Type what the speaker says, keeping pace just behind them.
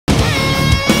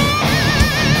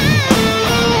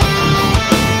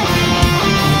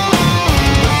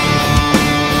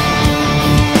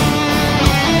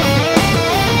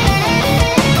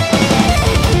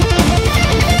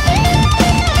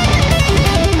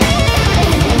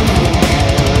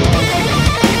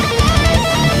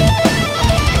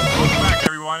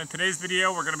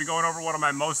video, we're going to be going over one of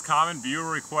my most common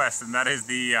viewer requests, and that is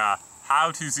the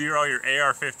how to zero your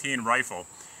AR-15 rifle.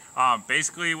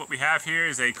 Basically, what we have here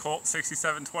is a Colt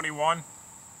 6721.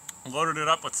 Loaded it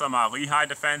up with some Lehigh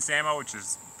Defense ammo, which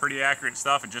is pretty accurate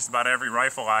stuff in just about every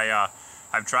rifle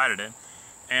I've tried it in.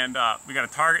 And we got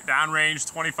a target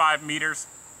downrange 25 meters,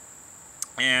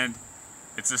 and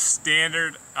it's a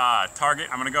standard target.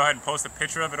 I'm going to go ahead and post a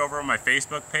picture of it over on my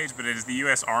Facebook page, but it is the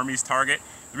U.S. Army's target.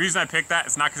 The reason I picked that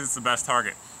is not because it's the best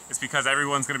target. It's because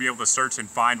everyone's going to be able to search and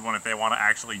find one if they want to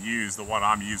actually use the one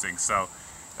I'm using. So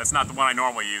that's not the one I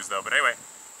normally use though. But anyway,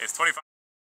 it's 25.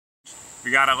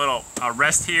 We got a little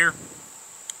rest here,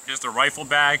 just a rifle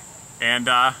bag, and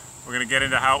we're going to get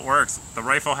into how it works. The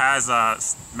rifle has a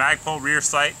Magpul rear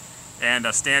sight and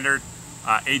a standard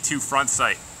A2 front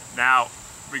sight. Now,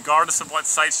 regardless of what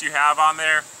sights you have on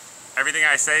there, everything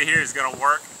I say here is going to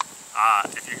work.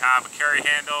 If you have a carry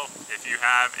handle, if you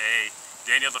have a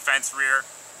Daniel Defense rear,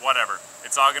 whatever,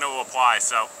 it's all going to apply.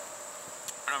 So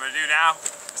what I'm going to do now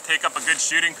is take up a good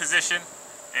shooting position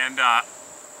and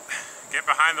get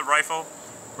behind the rifle.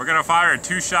 We're going to fire a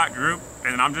 2-shot group,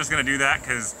 and I'm just going to do that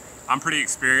because I'm pretty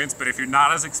experienced. But if you're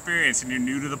not as experienced and you're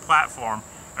new to the platform,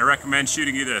 I recommend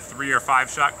shooting either a 3 or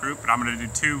 5-shot group, and I'm going to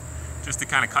do 2 just to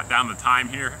kind of cut down the time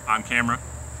here on camera.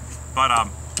 But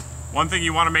one thing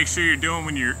you want to make sure you're doing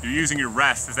when you're using your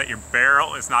rest is that your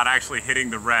barrel is not actually hitting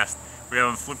the rest. We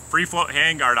have a free float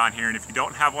handguard on here, and if you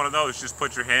don't have one of those, just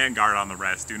put your handguard on the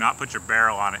rest. Do not put your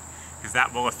barrel on it, because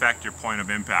that will affect your point of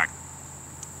impact.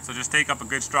 So just take up a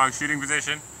good strong shooting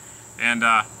position, and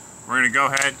we're going to go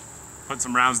ahead, put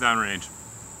some rounds down range.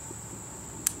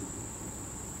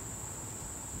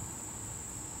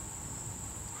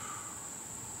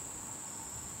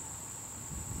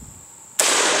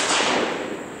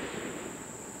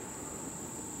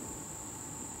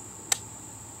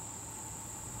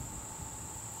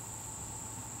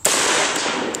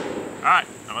 Alright,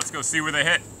 now let's go see where they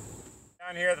hit.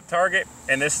 Down here at the target,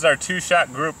 and this is our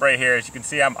 2-shot group right here. As you can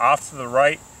see, I'm off to the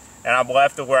right, and I'm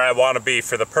left of where I want to be.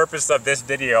 For the purpose of this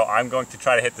video, I'm going to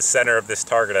try to hit the center of this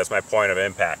target as my point of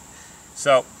impact.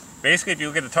 So, basically, if you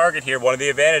look at the target here, one of the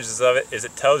advantages of it is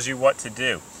it tells you what to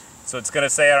do. So it's going to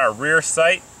say on our rear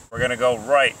sight, we're going to go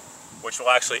right, which will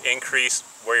actually increase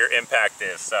where your impact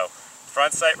is. So,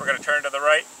 front sight, we're going to turn to the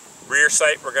right. Rear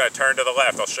sight, we're going to turn to the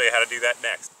left. I'll show you how to do that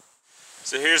next.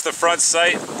 So here's the front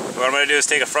sight. What I'm going to do is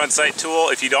take a front sight tool.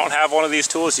 If you don't have one of these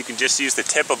tools, you can just use the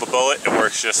tip of a bullet. It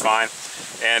works just fine.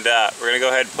 And we're going to go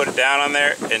ahead and put it down on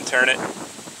there and turn it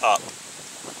up.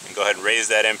 And go ahead and raise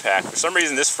that impact. For some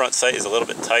reason, this front sight is a little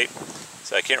bit tight,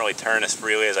 so I can't really turn as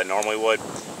freely as I normally would.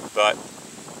 But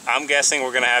I'm guessing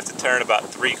we're going to have to turn about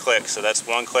 3 clicks. So that's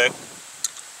 1 click,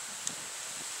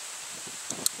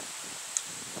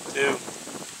 2,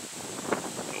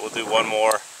 and we'll do 1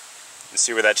 more. And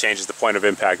see where that changes the point of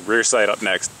impact. Rear sight up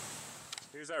next.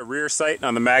 Here's our rear sight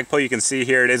on the Magpul. You can see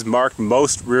here it is marked.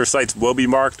 Most rear sights will be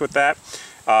marked with that.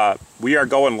 We are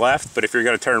going left, but if you're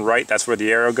going to turn right, that's where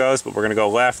the arrow goes. But we're going to go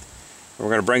left, and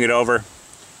we're going to bring it over.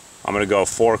 I'm going to go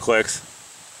 4 clicks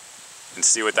and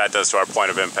see what that does to our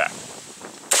point of impact.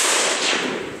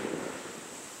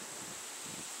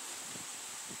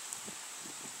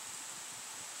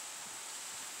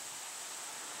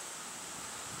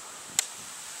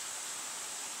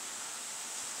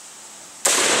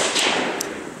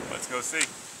 Go see.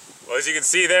 Well, as you can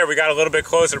see there, we got a little bit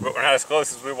closer, but we're not as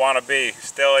close as we want to be.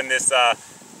 Still in this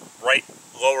right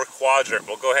lower quadrant.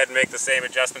 We'll go ahead and make the same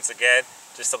adjustments again,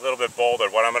 just a little bit bolder.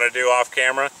 What I'm going to do off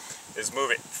camera is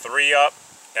move it 3 up,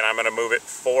 and I'm going to move it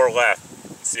 4 left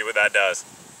and see what that does.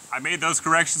 I made those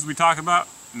corrections we talked about.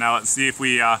 Now let's see if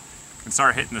we can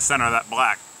start hitting the center of that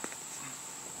black.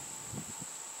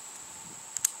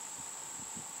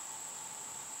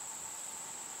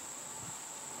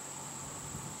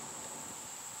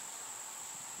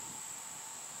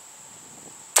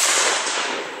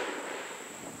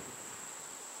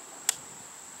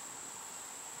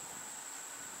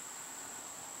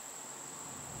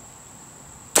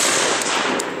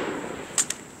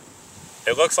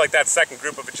 It looks like that second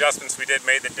group of adjustments we did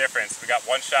made the difference. We got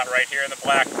 1 shot right here in the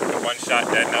black, and 1 shot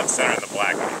dead in the center in the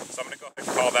black. So I'm going to go ahead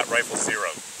and call that rifle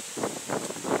zeroed.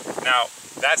 Now,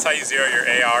 that's how you zero your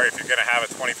AR if you're going to have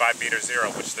a 25-meter zero,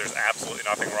 which there's absolutely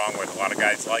nothing wrong with. A lot of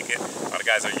guys like it. A lot of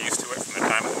guys are used to it from their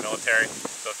time in the military.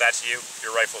 So if that's you,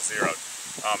 your rifle's zeroed.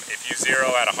 If you zero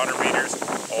at 100 meters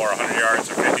or 100 yards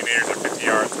or 50 meters or 50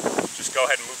 yards, just go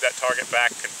ahead and move that target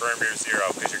back, confirm your zero,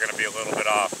 because you're going to be a little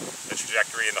bit off. The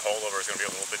trajectory and the holdover is going to be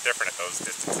a little bit different at those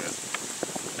distances.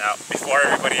 Now, before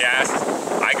everybody asks,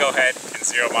 I go ahead and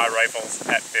zero my rifles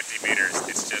at 50 meters.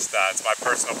 It's just, it's my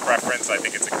personal preference. I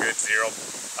think it's a good zero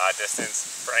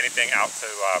distance. For anything out to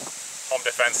home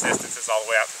defense distances all the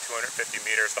way out to 250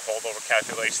 meters, the holdover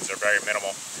calculations are very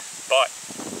minimal. But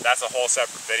that's a whole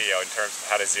separate video in terms of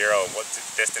how to zero and what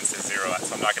distance to zero at,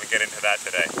 so I'm not going to get into that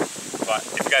today. But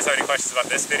if you guys have any questions about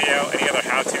this video, any other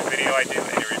how-to video I do,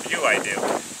 any review I do,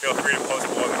 feel free to post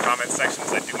below in the comment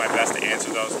sections. I do my best to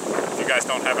answer those. If you guys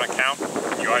don't have an account,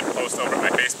 you go ahead and post over at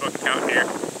my Facebook account here.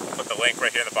 I'll put the link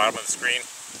right here at the bottom of the screen.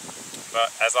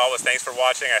 But as always, thanks for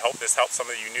watching. I hope this helps some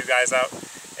of you new guys out.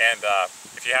 And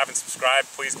if you haven't subscribed,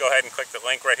 please go ahead and click the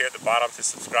link right here at the bottom to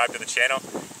subscribe to the channel.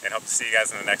 And hope to see you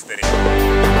guys in the next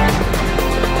video.